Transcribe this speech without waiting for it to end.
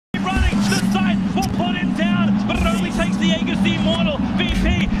Immortal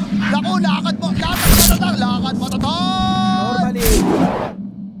VP. Naku, lakad mo to. Normally.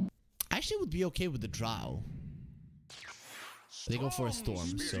 I actually would be okay with the Drow. They go for a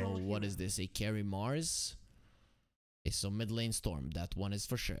Storm. So what is this? A carry Mars? Okay, so mid lane Storm. That one is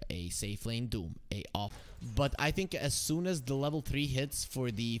for sure. A safe lane Doom. A off. But I think as soon as the level 3 hits for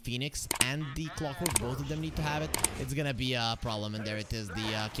the Phoenix and the Clockwork, both of them need to have it. It's gonna be a problem. And there it is.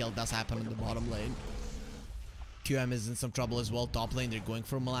 The kill does happen in the bottom lane. QM is in some trouble as well. Top lane, they're going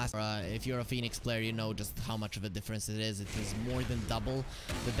for Molasses. If you're a Phoenix player, you know just how much of a difference it is. It is more than double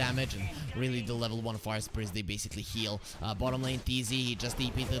the damage, and really the level 1 Fire Spirits, they basically heal. Bottom lane, TZ, he just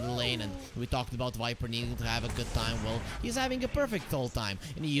TP'd to the lane, and we talked about Viper needing to have a good time. Well, he's having a perfect all time,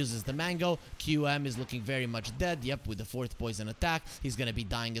 and he uses the Mango. QM is looking very much dead. Yep, with the 4th poison attack, he's gonna be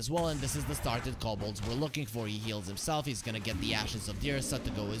dying as well, and this is the start that KOBOLDS were looking for. He heals himself. He's gonna get the Ashes of Dirsa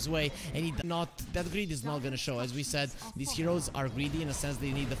to go his way, and that greed is not gonna show. As we said, these heroes are greedy in a sense.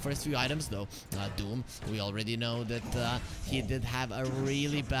 They need the first few items though. Doom, we already know that he did have a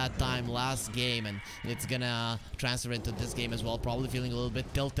really bad time last game, and it's gonna transfer into this game as well. Probably feeling a little bit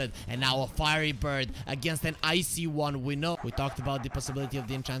tilted, and now a Fiery Bird against an icy one. We know. We talked about the possibility of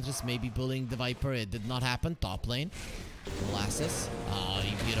the Enchantress maybe pulling the Viper. It did not happen. Top lane, Molasses.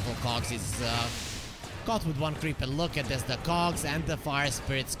 Beautiful Cogs. He's caught with one creep, and look at this, the Cogs and the Fire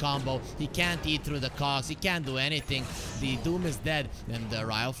Spirits combo. He can't eat through the Cogs, he can't do anything. The Doom is dead, and the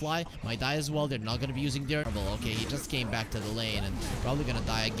Ryofly might die as well. They're not going to be using their Marvel. Okay, he just came back to the lane and probably going to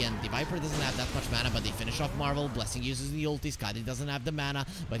die again. The Viper doesn't have that much mana, but they finish off Marvel. Blessing uses the ulti. Scotty doesn't have the mana,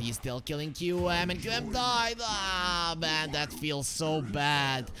 but he's still killing QM, and QM died. Ah, man, that feels so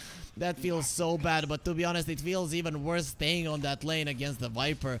bad. That feels so bad, but to be honest, it feels even worse staying on that lane against the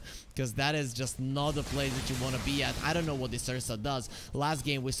Viper, because that is just not the place that you want to be at. I don't know what this Ursa does. Last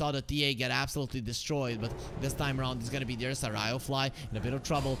game, we saw the TA get absolutely destroyed, but this time around, it's going to be the Ursa. Ryofly in a bit of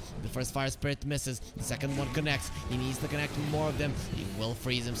trouble. The first Fire Spirit misses. The second one connects. He needs to connect with more of them. He will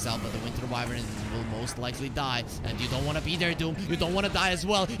freeze himself, but the Winter Wyvern will most likely die. And you don't want to be there, Doom. You don't want to die as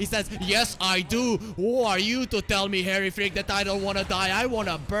well. He says, yes, I do. Who are you to tell me, Harry Freak, that I don't want to die? I want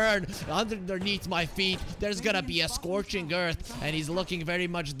to burn. Underneath my feet, there's gonna be a scorching earth, and he's looking very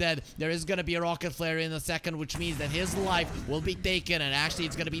much dead. There is gonna be a rocket flare in a second, which means that his life will be taken, and actually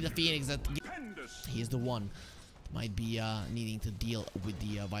it's gonna be the Phoenix that he's the one might be needing to deal with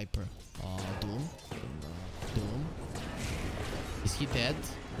the Viper. Doom. Doom. Is he dead?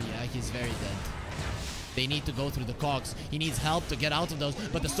 Yeah, he's very dead. They need to go through the Cogs. He needs help to get out of those,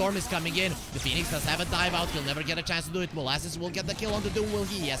 but the Storm is coming in. The Phoenix does have a dive out. He'll never get a chance to do it. Molasses will get the kill on the Doom, will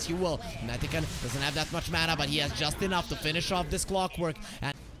he? Yes, he will. Natican doesn't have that much mana, but he has just enough to finish off this Clockwork,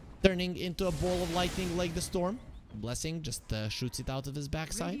 and turning into a ball of lightning like the Storm. Blessing just shoots it out of his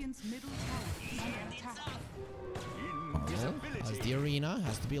backside. As the arena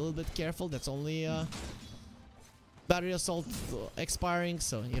has to be a little bit careful. That's only battery assault expiring,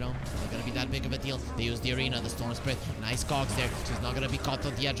 so you know, not gonna be that big of a deal. They use the arena, the Storm Spirit. Nice Cogs there. She's not gonna be caught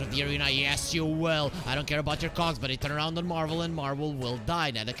on the edge of the arena. Yes, you will. I don't care about your Cogs, but they turn around on Marvel, and Marvel will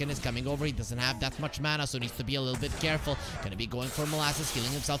die. Nadakin is coming over. He doesn't have that much mana, so needs to be a little bit careful. Gonna be going for Molasses,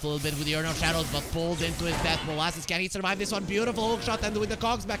 healing himself a little bit with the Urn of Shadows, but pulled into his death. Molasses, can he survive this one? Beautiful hook shot, and with the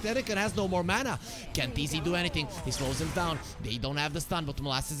Cogs back, Nadakin has no more mana. Can't easy do anything. He slows him down. They don't have the stun, but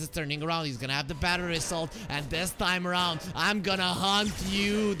Molasses is turning around. He's gonna have the battery assault, and this time around, I'm gonna hunt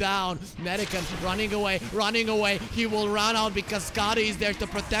you down. Medican running away. He will run out because Scotty is there to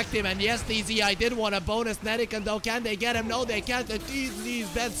protect him. And yes, TZ, I did want a bonus Medican though. Can they get him? No, they can't.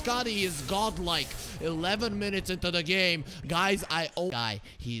 TZ's dead. Scotty is godlike. 11 minutes into the game. Guys,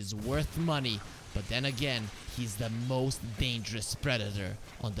 he's worth money. But then again, he's the most dangerous predator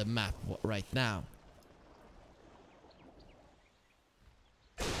on the map right now.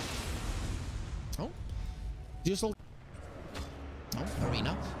 Oh.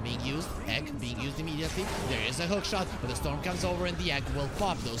 Arena being used, egg being used immediately. There is a hook shot, but the Storm comes over and the egg will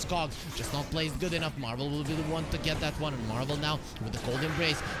pop. Those Cogs just not placed good enough. Marvel will be the one to get that one, and Marvel now with the Cold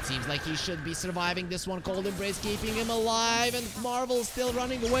Embrace. Seems like he should be surviving this one. Cold Embrace keeping him alive, and Marvel still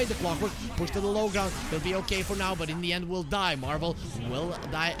running away. The Clockwork pushed to the low ground. He'll be okay for now, but in the end will die. Marvel will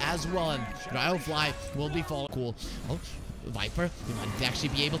die as well, and Ryofly will be falling. Cool. Oh. Viper, he might actually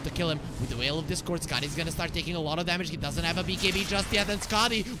be able to kill him with the Whale of Discord. Scotty's gonna start taking a lot of damage. He doesn't have a BKB just yet. And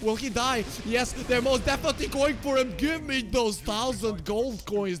Scotty, will he die? Yes, they're most definitely going for him. Give me those 1,000 gold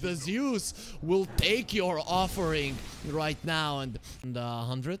coins. The Zeus will take your offering right now. And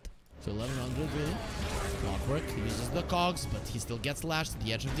 100. So 1100 really. Clockwork uses the cogs, but he still gets lashed to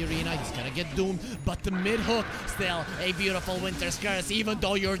the edge of the arena. He's gonna get doomed, but the mid hook still a beautiful Winter's Curse. Even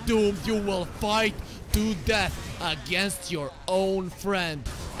though you're doomed, you will fight to death against your own friend.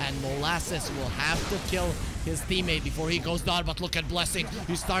 And Molasses will have to kill his teammate before he goes down. But look at Blessing.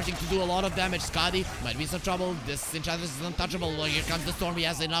 He's starting to do a lot of damage. Scotty might be some trouble. This Enchantress is untouchable. Well, here comes the Storm. He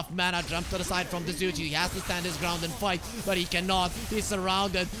has enough mana. Jump to the side from the Zeus. He has to stand his ground and fight, but he cannot. He's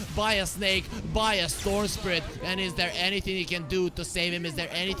surrounded by a snake, by a Storm Spirit. And is there anything he can do to save him? Is there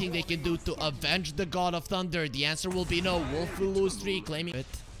anything they can do to avenge the God of Thunder? The answer will be no. Wolf will lose 3, claiming it.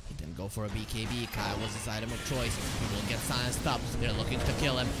 He didn't go for a BKB. Kyle was his item of choice. He will get silenced up. They're looking to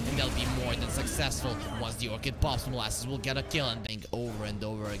kill him, and they'll be more than successful. Once the Orchid pops, Molasses will get a kill. And think over and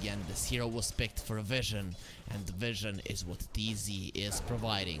over again, this hero was picked for a vision, and the vision is what TZ is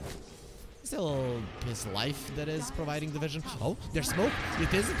providing. Still his life that is providing the vision. Oh, there's smoke.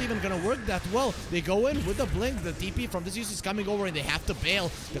 It isn't even gonna work that well. They go in with the blink. The TP from this use is coming over and they have to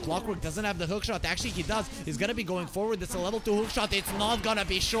bail. The Clockwork doesn't have the hook shot. Actually, he does. He's gonna be going forward. It's a level 2 hook shot. It's not gonna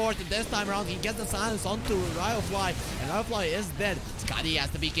be short. This time around, he gets the silence onto Riofly, and Riofly is dead. Scotty has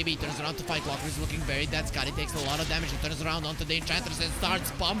the BKB. Turns around to fight. Clockwork is looking very dead. Scotty takes a lot of damage. He turns around onto the Enchantress and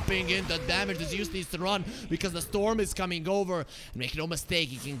starts pumping in the damage. The Zeus needs to run because the Storm is coming over. And make no mistake,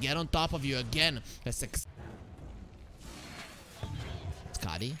 he can get on top of you again.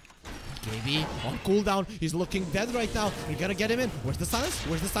 Scotty, KB on cooldown. He's looking dead right now. We're gonna get him in. Where's the silence?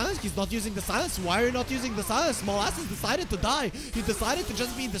 Where's the silence? He's not using the silence. Why are you not using the silence? Molasses decided to die. He decided to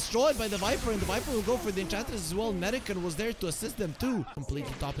just be destroyed by the Viper, and the Viper will go for the Enchantress as well. Medican was there to assist them too.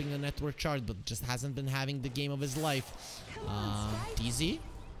 Completely topping the network chart, but just hasn't been having the game of his life. TZ.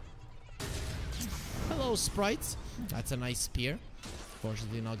 Hello, sprites. That's a nice spear.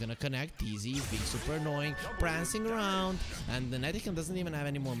 Fortunately not gonna connect. TZ is being super annoying, prancing around, and the Netican doesn't even have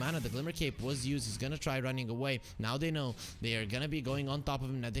any more mana. The Glimmer Cape was used. He's gonna try running away. Now they know they are gonna be going on top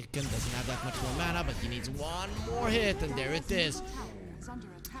of him. Netican doesn't have that much more mana, but he needs one more hit, and there it is.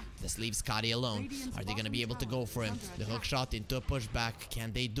 This leaves Scotty alone. Are they gonna be able to go for him? The hook shot into a pushback.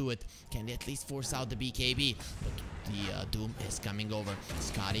 Can they do it? Can they at least force out the BKB? But the Doom is coming over.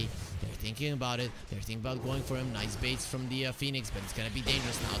 Scotty, they're thinking about it. They're thinking about going for him. Nice baits from the Phoenix, but it's gonna be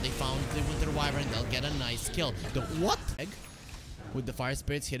dangerous. Now they found the Winter Wyvern. They'll get a nice kill. The what? With the Fire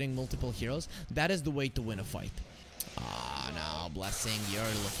Spirits hitting multiple heroes, that is the way to win a fight. Now Blessing, you're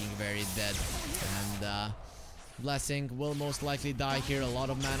looking very dead. And Blessing will most likely die here. A lot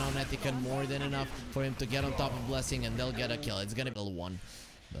of mana on Etican, more than enough for him to get on top of Blessing, and they'll get a kill. It's gonna be a 1.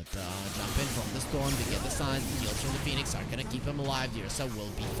 But jump in from the Storm to get the signs. The heals from the Phoenix are gonna keep him alive. Dirsa will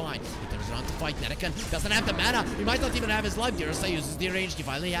be fine. He turns around to fight. Netican doesn't have the mana. He might not even have his life. Dirsa uses the range. He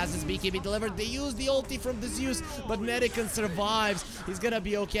finally has his BKB delivered. They use the ulti from the Zeus, but Netican survives. He's gonna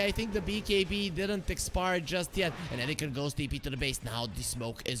be okay. I think the BKB didn't expire just yet. And Netican goes TP to the base. Now the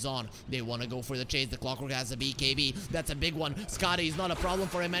smoke is on. They want to go for the chase. The Clockwork has a BKB. That's a big one. Scotty is not a problem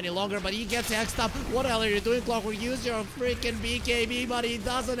for him any longer, but he gets hexed up. What the hell are you doing, Clockwork? Use your freaking BKB, but he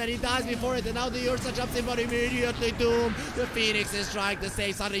doesn't, and he dies before it. And now the Ursa jumps in, but immediately Doom. The Phoenix is trying to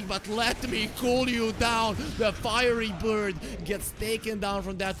say something, but let me cool you down. The Fiery Bird gets taken down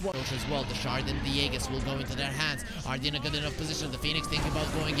from that one as well. The Shard and the Aegis will go into their hands. Are they in a good enough position? The Phoenix thinking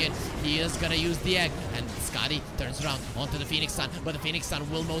about going in. He is gonna use the egg, and Scotty turns around onto the Phoenix Sun, but the Phoenix Sun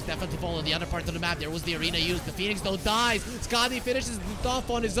will most definitely fall on the other part of the map. There was the arena used. The Phoenix though dies. Scotty finishes it off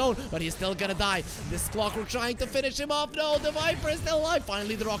on his own, but he's still gonna die. This Clockwork trying to finish him off. No, the Viper is still alive.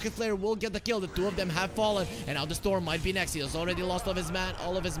 Finally, the Rocket Flare will get the kill. The two of them have fallen, and now the Storm might be next. He has already lost all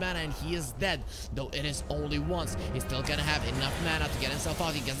of his mana, and he is dead. Though it is only once. He's still gonna have enough mana to get himself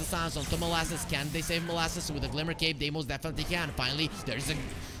out. He gets the silence onto Molasses. Can they save Molasses with a Glimmer Cape? They most definitely can. Finally, there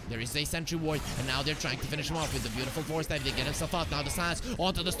is a Sentry Ward, and now they're trying to finish him off with the beautiful Force Dive. They get himself out. Now the silence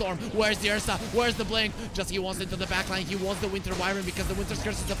onto the Storm. Where's the Ursa? Where's the Blink? Just he wants into the backline. He wants the Winter Wyvern because the Winter's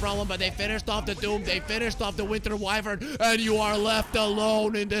Curse is the problem, but they finished off the Doom. They finished off the Winter Wyvern, and you are left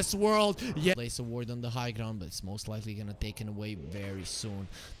alone in this world. Yeah. Place a ward on the high ground, but it's most likely gonna taken away very soon.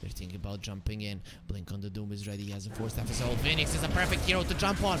 They're thinking about jumping in. Blink on the Doom is ready. He has a Force Staff as well. Phoenix is a perfect hero to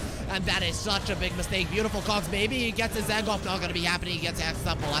jump on, and that is such a big mistake. Beautiful cogs. Maybe he gets his egg off. Not gonna be happening. He gets axed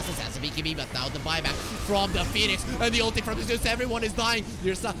up. Molasses has a BKB, but now the buyback from the Phoenix and the ulti from the Zeus. Everyone is dying.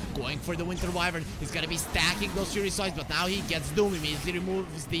 Dirsa going for the Winter Wyvern. He's gonna be stacking those Fury Swords, but now he gets Doom. Immediately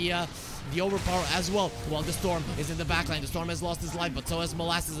removes the overpower as well. While the Storm is in the backline. The Storm has lost his life, but so has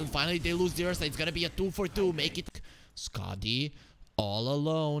Molasses, and finally they lose the Ursa. It's gonna be a 2-for-2. Make it Scotty. all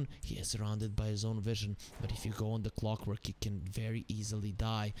alone. He is surrounded by his own vision, but if you go on the clockwork, he can very easily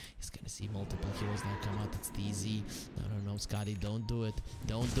die. He's gonna see multiple heroes now come out. It's DZ. No, Scotty, don't do it.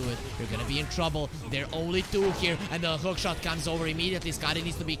 Don't do it. You're gonna be in trouble. There are only two here, and the hook shot comes over immediately. Scotty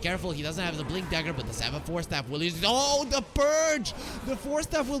needs to be careful. He doesn't have the blink dagger, but does have a force staff. Will use. Oh, the purge! The force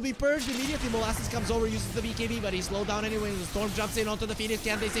staff will be purged immediately. Molasses comes over, uses the BKB, but he's slowed down anyway. The storm jumps in onto the Phoenix.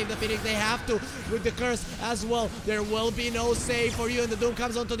 Can they save the Phoenix? They have to with the curse as well. There will be no save for you, and the Doom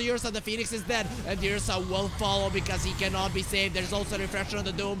comes onto the Ursa. The Phoenix is dead, and the Ursa will follow because he cannot be saved. There's also a refresher on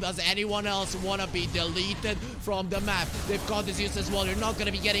the Doom. Does anyone else want to be deleted from the map? They've caught this use as well. You're not going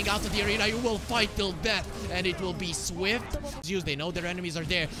to be getting out of the arena. You will fight till death, and it will be swift. They know their enemies are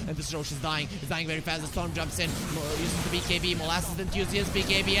there, and this Roche is dying. He's dying very fast. The storm jumps in, uses the BKB. Molasses didn't use his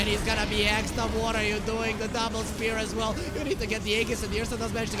BKB, and he's gonna be hexed up. What are you doing? The double spear as well. You need to get the Aegis, and the Ursa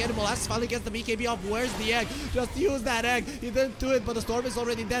does manage to get him. Molasses finally gets the BKB off. Where's the egg? Just use that egg. He didn't do it, but the storm is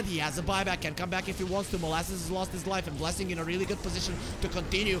already dead. He has a buyback, can come back if he wants to. Molasses has lost his life, and Blessing in a really good position to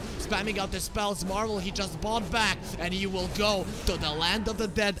continue spamming out the spells. Marvel, he just bought back, and he will go to the land of the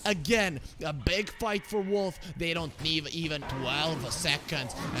dead again. A big fight for Wolf. They don't need even 12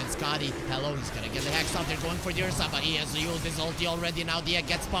 seconds. And Scotty, hello, he's gonna get the hex out. They're going for the Ursa, but he has used his ulti already. Now the egg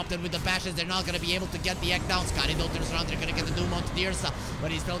gets popped, and with the bashes, they're not gonna be able to get the egg down. Scotty though turns around, they're gonna get the Doom onto the Ursa,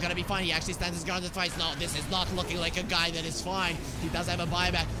 but he's still gonna be fine. He actually stands his ground and fights. No, this is not looking like a guy that is fine. He does have a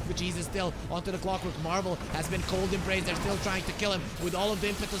buyback, but Jesus is still onto the clockwork. Marvel has been cold embraced. They're still trying to kill him with all of the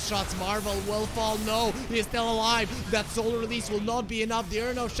impetus shots. Marvel will fall. No, he is still alive. That solar release will not be enough. There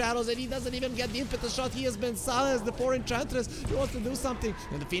are no shadows, and he doesn't even get the impetus shot. He has been silenced. The poor Enchantress, he wants to do something.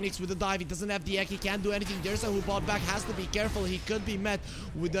 And the Phoenix with the dive, he doesn't have the egg. He can't do anything. There's a who bought back, has to be careful. He could be met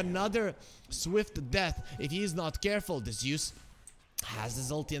with another swift death if he is not careful. The Zeus has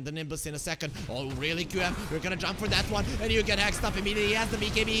his ulti and the Nimbus in a second. Oh, really, QM? We're gonna jump for that one, and you get hexed up immediately. He has the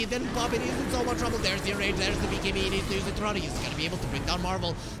BKB. He didn't pop it. He's in so much trouble. There's the enrage. There's the BKB. He needs to use it to run. He's gonna be able to bring down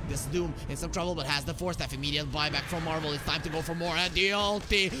Marvel. This Doom in some trouble, but has the force staff. Immediate buyback from Marvel. It's time to go for more. And the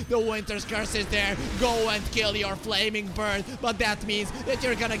ulti. The Winter's Curse is there. Go and kill your flaming bird. But that means that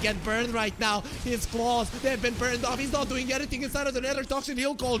you're gonna get burned right now. His claws, they've been burned off. He's not doing anything inside of the Nether Toxin.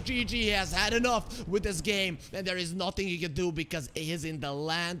 He'll call GG. He has had enough with this game, and there is nothing he can do because he is in the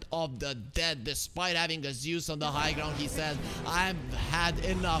land of the dead. Despite having a Zeus on the high ground, he says, I've had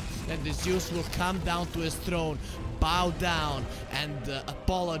enough, and the Zeus will come down to his throne, bow down, and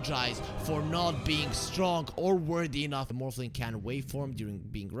apologize for not being strong or worthy enough. The Morphling can waveform during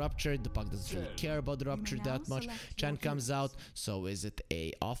being ruptured. The puck doesn't really care about the rupture that much. Chen comes out. So is it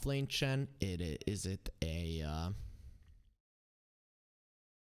a offlane Chen? Is it a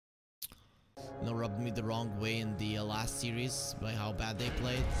rubbed me the wrong way in the last series by how bad they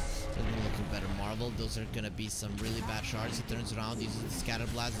played. They're looking better. Marvel, those are gonna be some really bad shards. He turns around, uses the scatter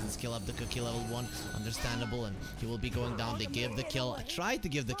blast and skill up the cookie level 1. Understandable, and he will be going down. They give the kill. I tried to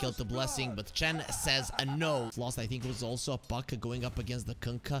give the kill to Blessing, but Chen says a no. Lost, I think it was also a puck going up against the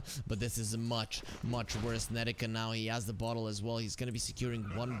Kunkka, but this is much worse. Netica now, he has the bottle as well. He's gonna be securing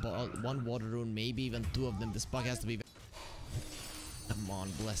one water rune, maybe even 2 of them. This puck has to be... Come on,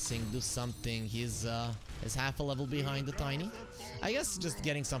 Blessing, do something. He's half a level behind the Tiny. I guess just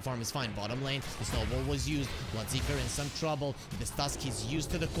getting some farm is fine. Bottom lane, the snowball was used. Bloodseeker in some trouble. This Tusk, he's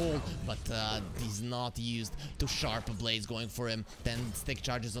used to the cold, but he's not used to sharp blades going for him. 10 stick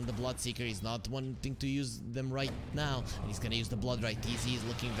charges on the Bloodseeker. He's not wanting to use them right now. And he's gonna use the Blood right. TZ is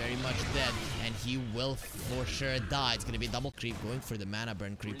looking very much dead, and he will for sure die. It's gonna be a double creep, going for the mana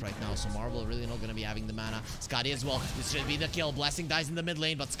burn creep right now. So Marvel really not gonna be having the mana. Scotty as well. This should be the kill. Blessing dies in the mid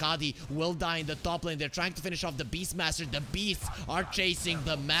lane, but Scotty will die in the top lane. They're trying to finish off the Beastmaster. The Beasts are chasing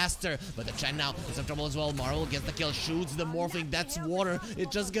the Master, but the Chen now is in trouble as well. Marvel gets the kill, shoots the Morphling. That's water.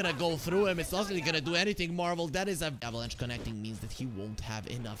 It's just gonna go through him. It's not really gonna do anything. Marvel, that is a avalanche connecting, means that he won't have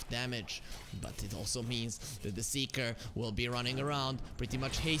enough damage, but it also means that the Seeker will be running around pretty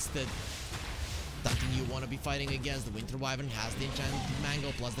much hasted. Something you want to be fighting against. The Winter Wyvern has the Enchanted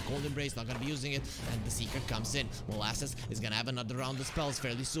Mango plus the Cold Embrace, not going to be using it, and the Seeker comes in. Molasses is going to have another round of spells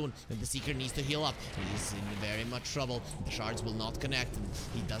fairly soon, and the Seeker needs to heal up. He's in very much trouble. The shards will not connect, and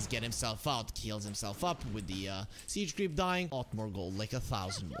he does get himself out, heals himself up with the Siege Creep dying. A lot more gold, like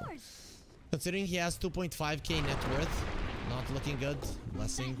 1,000 more. Considering he has 2.5k net worth, not looking good.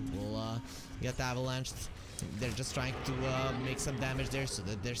 Blessing will get avalanched. They're just trying to make some damage there so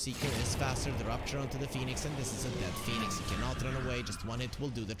that their Seeker is faster. The Rupture onto the Phoenix, and this is a dead Phoenix. He cannot run away. Just one hit will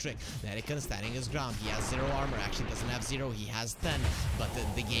do the trick. Nerican standing his ground. He has 0 armor. Actually doesn't have 0. He has 10. But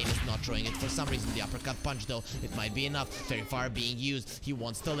the game is not showing it for some reason. The uppercut punch, though, it might be enough. Very far being used. He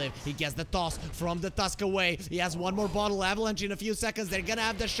wants to live. He gets the toss from the Tusk away. He has one more bottle. Avalanche in a few seconds. They're gonna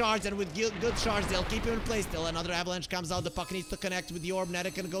have the shards, and with good shards, they'll keep him in place. Still another Avalanche comes out. The puck needs to connect with the orb.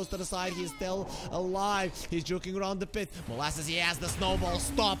 Nerican goes to the side. He's still alive. He's joking around the pit. Molasses, he has the snowball.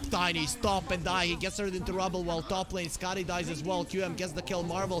 Stop, Tiny. Stop and die. He gets hurt into rubble while top lane. Scotty dies as well. QM gets the kill.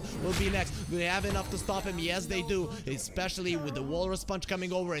 Marvel will be next. Do they have enough to stop him? Yes, they do. Especially with the Walrus Punch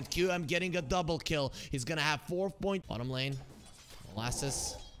coming over and QM getting a double kill. He's gonna have 4 point. Bottom lane.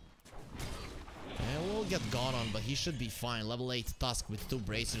 Molasses. And will get gone on, but he should be fine. Level 8 Tusk with 2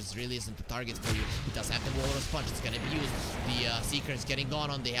 bracers really isn't the target for you. He does have the Walrus Punch. It's gonna be used. The Seeker is getting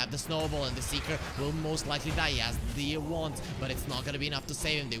gone on. They have the Snowball, and the Seeker will most likely die. He has the wand, but it's not gonna be enough to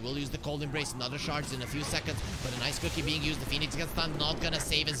save him. They will use the Cold Embrace. Another shards in a few seconds, but a nice cookie being used. The Phoenix gets stunned. Not gonna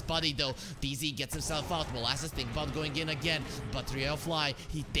save his buddy, though. DZ gets himself out. Molasses think about going in again, but Rio Fly,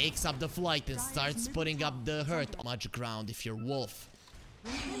 he takes up the flight and starts putting up the hurt. Much ground if you're Wolf.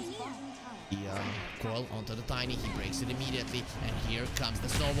 The coil onto the Tiny, he breaks it immediately, and here comes the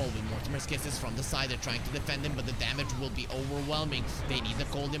Snowball with Mortimer's Kisses from the side. They're trying to defend him, but the damage will be overwhelming. They need the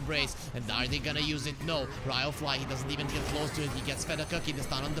Cold Embrace, and are they gonna use it? No. Fly, he doesn't even get close to it. He gets fed a cookie, the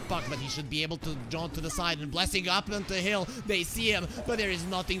stun on the puck, but he should be able to jaunt to the side, and Blessing up onto the hill. They see him, but there is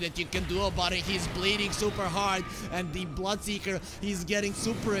nothing that you can do about it. He's bleeding super hard, and the Bloodseeker, he's getting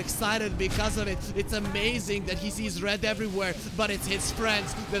super excited because of it. It's amazing that he sees red everywhere, but it's his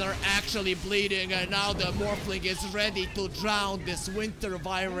friends that are actually bleeding, and now the Morphling is ready to drown this Winter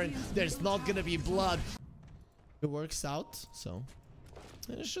Wyvern. There's not gonna be blood. It works out, so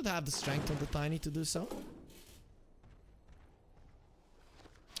it should have the strength of the Tiny to do so.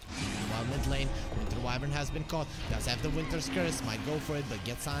 While mid lane, Winter Wyvern has been caught. Does have the Winter's Curse, might go for it, but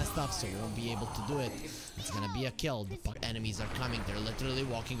gets silenced up, so won't be able to do it. It's gonna be a kill. The puck enemies are coming. They're literally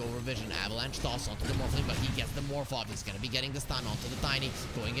walking over vision. Avalanche toss onto the Morphling, but he gets the Morph off. He's gonna be getting the stun onto the Tiny.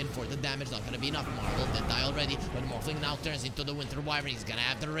 Going in for the damage. Not gonna be enough. Marvel did die already, but Morphling now turns into the Winter Wyvern. He's gonna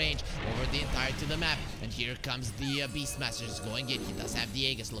have the range over the entirety of the map. And here comes the Beastmasters going in. He does have the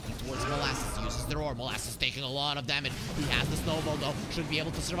Aegis looking towards Molasses. Uses the Roar. Molasses taking a lot of damage. He has the Snowball, though. Should be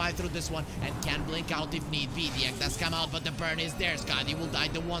able to survive through this one and can blink out if need be. The egg does come out, but the burn is there. Scotty will die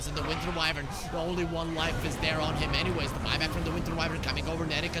the once, and the Winter Wyvern, the only one life is there on him anyways. The buyback from the Winter Wyvern coming over.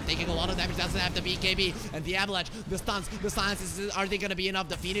 Nerica taking a lot of damage, doesn't have the BKB, and the Avalanche, the stuns, the silences, are they gonna be enough?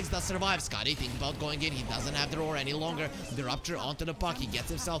 The Phoenix does survive. Scotty thinking about going in. He doesn't have the Roar any longer. The Rupture onto the puck. He gets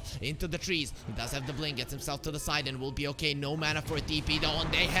himself into the trees. He does have the blink, gets himself to the side, and will be okay. No mana for a TP though,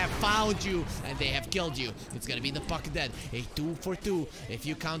 and they have found you, and they have killed you. It's gonna be the puck dead. A 2 for 2 if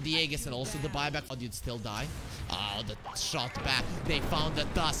you count the Aegis and also the buyback. Oh, you'd still die. Oh, the shot back. They found the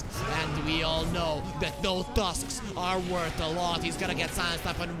Tusk, and we all know that no Tusks are worth a lot. He's gonna get silenced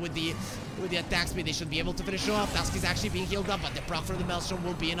up, and with the attack speed, they should be able to finish him off. Tusk is actually being healed up, but the proc from the Maelstrom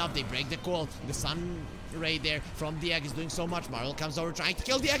will be enough. They break the coil. The Sun Ray there from the egg is doing so much. Marvel comes over trying to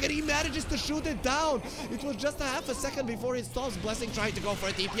kill the egg, and he manages to shoot it down. It was just a half a second before it stops. Blessing trying to go for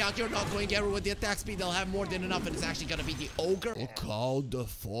a TP out. You're not going ever with the attack speed. They'll have more than enough, and it's actually gonna be the Ogre. Look out, the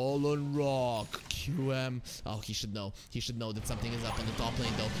Fallen Rock. QM. Oh, he should know. He should know that something is up on the top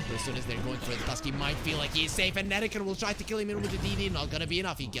lane, though. But as soon as they're going for the Tusk, he might feel like he's safe, and Nerican will try to kill him in with the DD. Not gonna be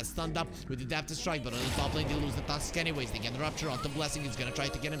enough. He gets stunned up with the Adaptive Strike, but on the top lane, they lose the Tusk anyways. They get the Rupture onto Blessing. He's gonna try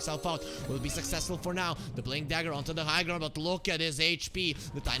to get himself out. Will be successful for now. The Blink Dagger onto the high ground, but look at his HP.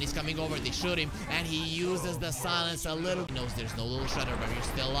 The Tiny's coming over. They shoot him, and he uses the silence a little. He knows there's no little shredder, but you're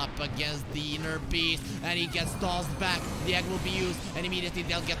still up against the Inner Beast, and he gets tossed back. The egg will be used, and immediately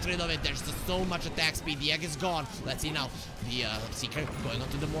they'll get rid of it. There's just so much attack speed. The egg is gone. Let's see now. The Seeker going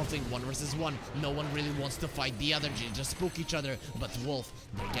onto the Morphling. 1 versus 1. No one really wants to fight the other. They just spook each other. But Wolf,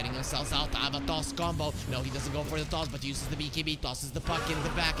 they're getting themselves out. I have a toss combo. No, he doesn't go for the toss, but uses the BKB. Tosses the puck in the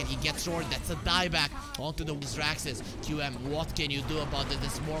back, and he gets short. That's a dieback onto the Zraxis. QM, what can you do about it?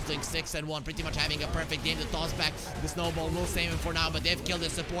 This Morphling 6-1, pretty much having a perfect game. The toss back. The Snowball will save him for now, but they've killed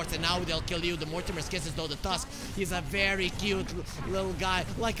his supports, and now they'll kill you. The Mortimer's Kisses, though, the Tusk. He's a very cute little guy,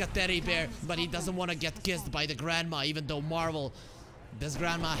 like a teddy bear, but he doesn't want to get kissed by the grandma, even though Marvel, this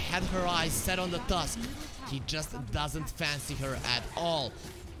grandma, had her eyes set on the Tusk. He just doesn't fancy her at all.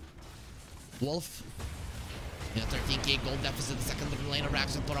 Wolf In a 13k gold deficit, the second middle laner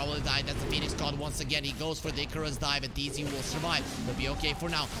Rax will probably die. That's the Phoenix God once again. He goes for the Icarus dive, and DZ will survive. He'll be okay for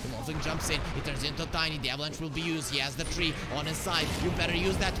now. The Wolfing jumps in. He turns into Tiny. The Avalanche will be used. He has the tree on his side. You better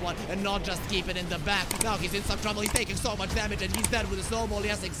use that one and not just keep it in the back. Now he's in some trouble. He's taking so much damage, and he's dead with a snowball.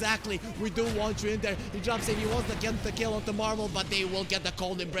 Yes, exactly. We do want you in there. He jumps in. He wants to get the kill onto Marvel, but they will get the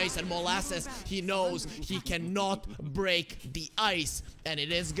cold embrace and Molasses. He knows he cannot break the ice, and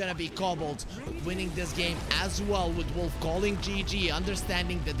it is gonna be KOBOLDS winning this game as well, with Wolf calling GG,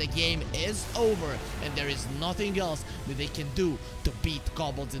 understanding that the game is over and there is nothing else that they can do to beat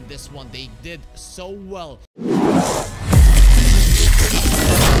KOBOLDS in this one. They did so well.